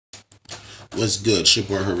What's good? It's your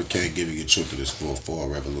boy Hurricane giving you truth to this full fall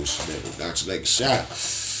revolutionary Dr. Lake shot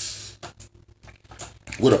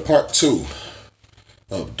with a part two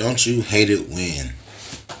of Don't You Hate It When?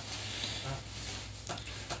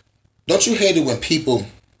 Don't you hate it when people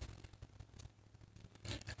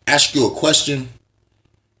ask you a question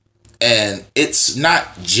and it's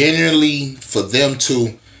not genuinely for them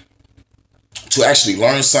to actually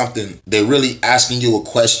learn something? They're really asking you a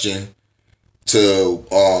question to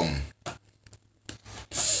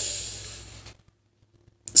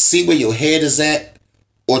see where your head is at,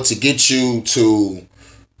 or to get you to,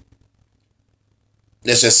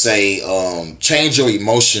 let's just say, change your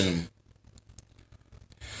emotion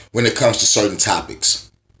when it comes to certain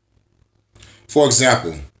topics. For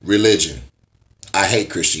example, religion. I hate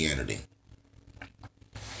Christianity.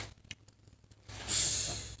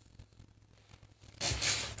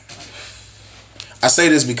 I say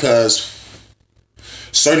this because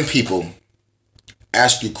certain people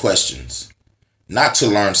ask you questions not to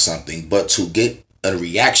learn something, but to get a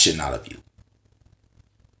reaction out of you.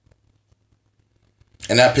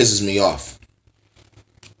 And that pisses me off.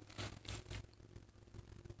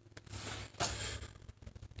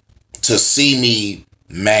 To see me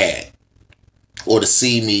mad or to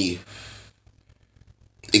see me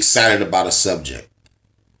excited about a subject.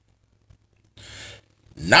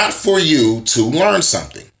 Not for you to learn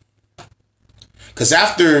something. Because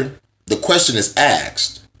after the question is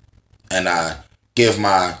asked and I give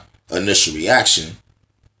my initial reaction,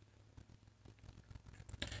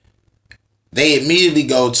 they immediately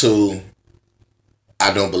go to,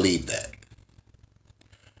 I don't believe that.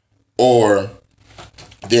 Or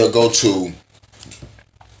they'll go to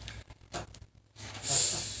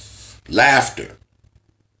laughter.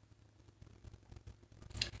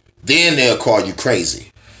 Then they'll call you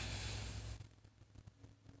crazy.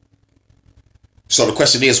 So the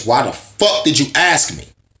question is, why the fuck did you ask me?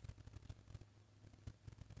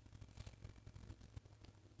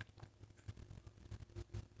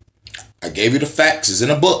 I gave you the facts. It's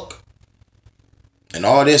in a book. And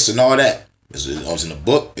all this and all that. It's in a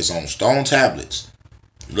book. It's on stone tablets.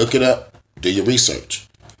 Look it up. Do your research.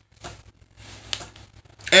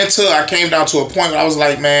 Until I came down to a point where I was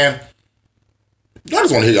like, man, y'all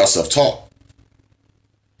just want to hear yourself talk.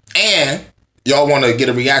 And y'all want to get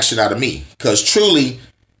a reaction out of me. Because truly,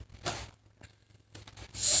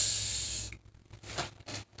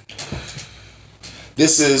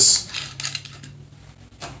 this is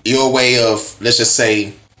your way of, let's just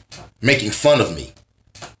say, making fun of me.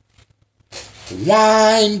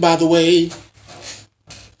 Wine, by the way.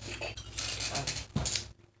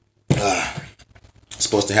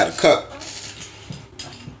 Supposed to have a cup.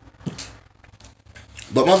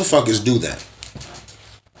 But motherfuckers do that.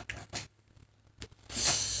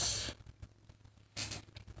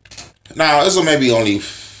 Now, there's maybe only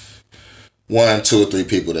 1, 2, or 3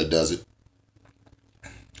 people that does it.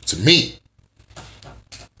 To me.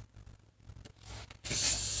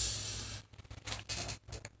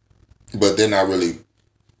 But they're not really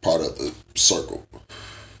part of the circle.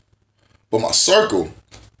 But my circle,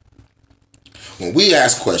 when we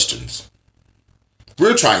ask questions,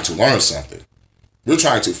 we're trying to learn something. We're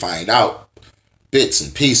trying to find out bits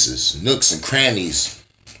and pieces, nooks and crannies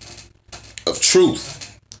of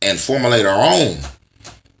truth and formulate our own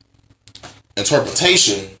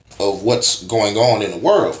interpretation of what's going on in the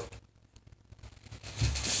world.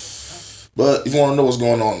 But if you want to know what's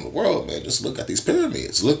going on in the world, man, just look at these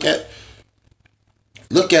pyramids. Look at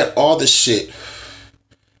all the shit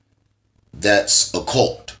that's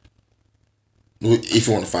occult. If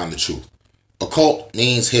you want to find the truth. Occult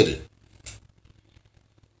means hidden.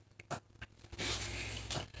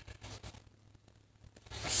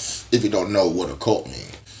 If you don't know what occult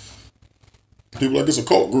means. People like, it's a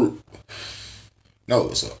cult group. No,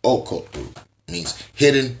 it's an occult group. It means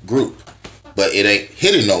hidden group. But it ain't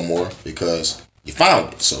hidden no more because you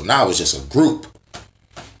found it. So now it's just a group.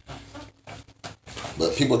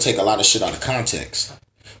 But people take a lot of shit out of context.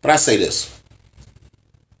 But I say this.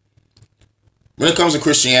 When it comes to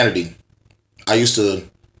Christianity, I used to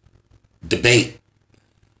debate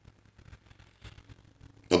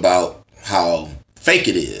about how fake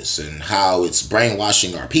it is and how it's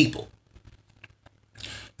brainwashing our people.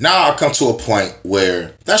 Now I come to a point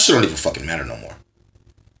where that shit don't even fucking matter no more.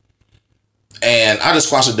 And I just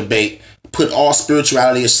squash the debate, put all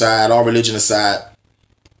spirituality aside, all religion aside,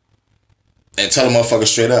 and tell the motherfucker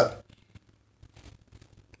straight up,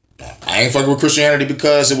 I ain't fucking with Christianity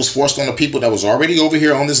because it was forced on the people that was already over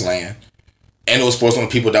here on this land, and it was forced on the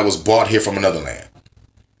people that was brought here from another land.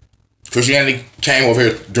 Christianity came over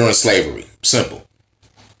here during slavery. Simple.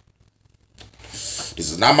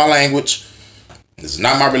 This is not my language. This is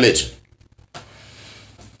not my religion.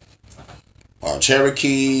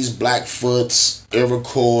 Cherokees, Blackfoots,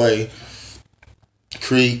 Iroquois,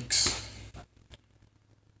 Creeks,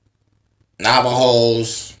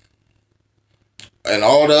 Navajos, and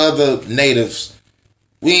all the other natives,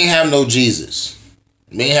 we ain't have no Jesus.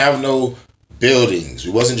 We ain't have no buildings.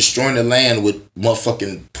 We wasn't destroying the land with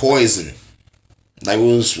motherfucking poison. Like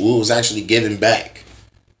we was actually giving back.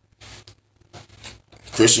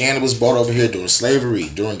 Christianity was brought over here during slavery,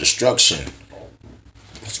 during destruction.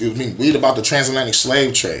 Excuse me. Read about the transatlantic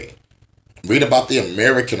slave trade. Read about the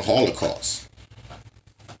American Holocaust.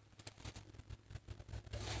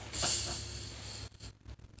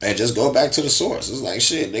 And just go back to the source. It's like,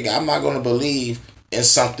 shit, nigga, I'm not going to believe in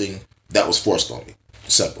something that was forced on me.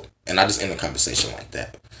 Simple. And I just end the conversation like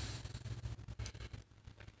that.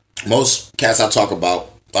 Most cats I talk about,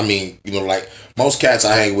 I mean, you know, like, most cats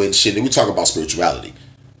I hang with and shit, we talk about spirituality.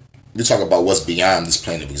 We talk about what's beyond this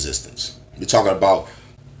plane of existence. We're talking about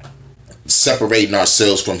separating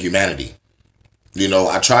ourselves from humanity. You know,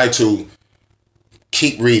 I try to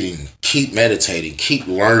keep reading, keep meditating, keep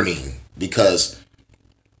learning, because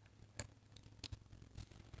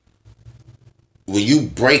when you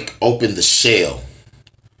break open the shell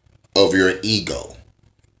of your ego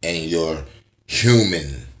and your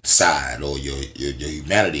human side or your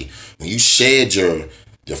humanity, when you shed your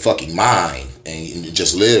fucking mind and you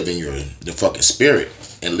just live in your fucking spirit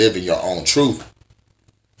and live in your own truth,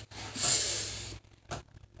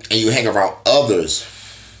 and you hang around others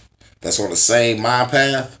that's on the same mind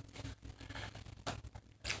path,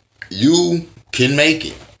 you can make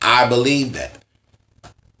it. I believe that.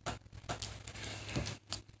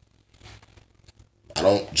 I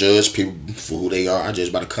don't judge people for who they are. I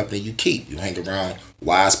judge by the company you keep. You hang around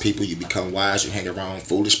wise people, you become wise. You hang around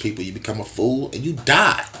foolish people, you become a fool, and you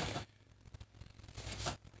die.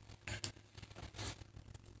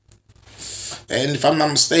 And if I'm not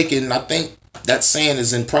mistaken, I think that saying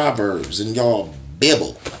is in Proverbs, in y'all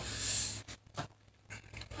Bible.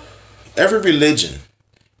 Every religion,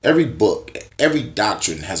 every book, every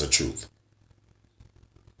doctrine has a truth.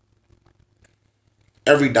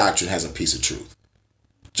 Every doctrine has a piece of truth.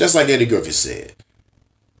 Just like Eddie Griffith said,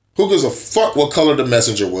 who gives a fuck what color the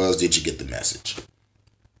messenger was? Did you get the message?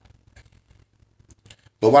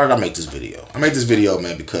 But why did I make this video? I made this video,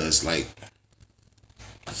 man, because, like,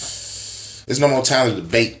 there's no more time to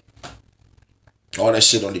debate. All that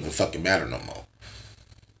shit don't even fucking matter no more.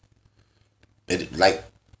 It like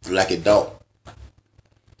it don't.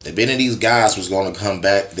 If any of these guys was gonna come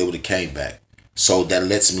back, they would have came back. So that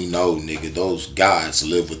lets me know, nigga, those gods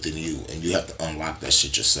live within you, and you have to unlock that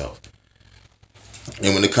shit yourself.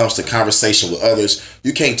 And when it comes to conversation with others,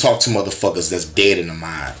 you can't talk to motherfuckers that's dead in the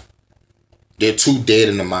mind. They're too dead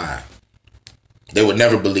in the mind. They would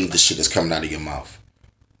never believe the shit that's coming out of your mouth.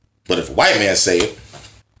 But if a white man say it,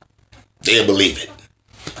 they'll believe it.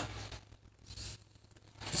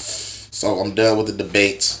 So I'm done with the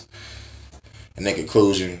debates. And in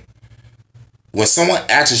conclusion, when someone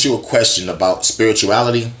asks you a question about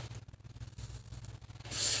spirituality,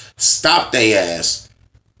 stop their ass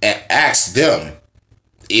and ask them,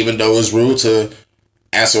 even though it's rude to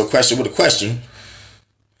answer a question with a question,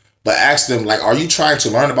 but ask them, like, are you trying to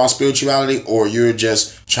learn about spirituality, or you're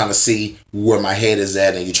just trying to see where my head is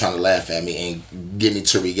at and you're trying to laugh at me and get me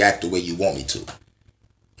to react the way you want me to?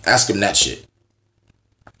 Ask them that shit.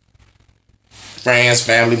 Friends,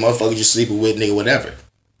 family, motherfuckers you sleeping with, nigga, whatever.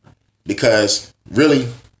 Because, really,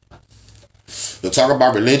 the talk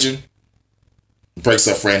about religion breaks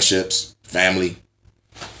up friendships, family,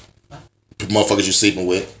 motherfuckers you sleeping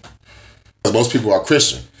with. Because most people are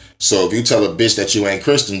Christian. So if you tell a bitch that you ain't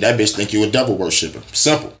Christian, that bitch think you a devil worshiper.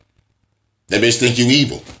 Simple. That bitch think you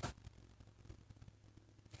evil.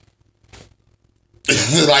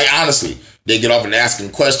 Like, honestly, they get off and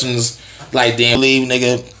asking questions like, damn, believe,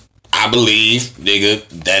 nigga, I believe, nigga,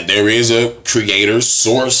 that there is a creator,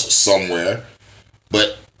 source somewhere,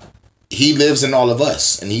 but he lives in all of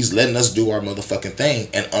us, and he's letting us do our motherfucking thing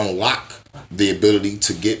and unlock the ability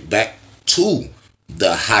to get back to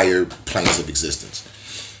the higher planes of existence,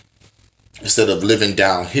 instead of living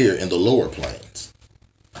down here in the lower planes.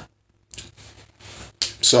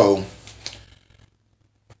 So,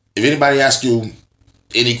 if anybody asks you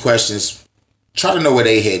any questions, try to know where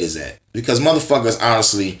their head is at. Because motherfuckers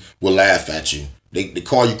honestly will laugh at you. They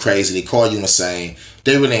call you crazy. They call you insane.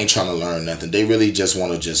 They really ain't trying to learn nothing. They really just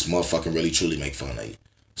want to just motherfucking really truly make fun of you.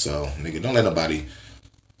 So, nigga, don't let nobody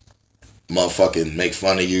motherfucking make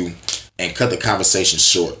fun of you and cut the conversation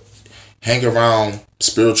short. Hang around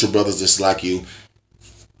spiritual brothers just like you.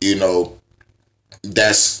 You know,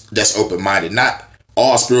 that's open-minded. Not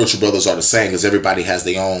all spiritual brothers are the same because everybody has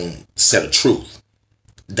their own set of truth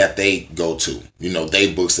that they go to. You know,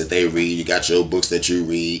 they books that they read. You got your books that you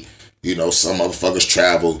read. You know, some motherfuckers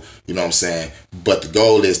travel. You know what I'm saying? But the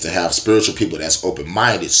goal is to have spiritual people that's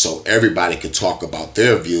open-minded so everybody can talk about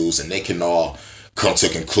their views and they can all come to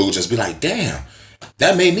conclusions. Be like, damn,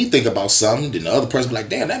 that made me think about something. Then the other person be like,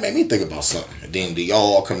 damn, that made me think about something. And then they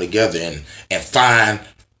all come together and find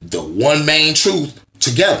the one main truth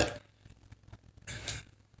together.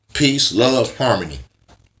 Peace, love, harmony.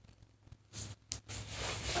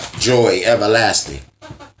 Joy, everlasting.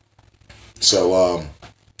 So,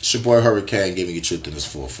 it's your boy Hurricane giving you truth in this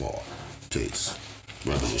full form. Peace.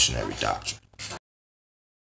 Revolutionary Doctrine.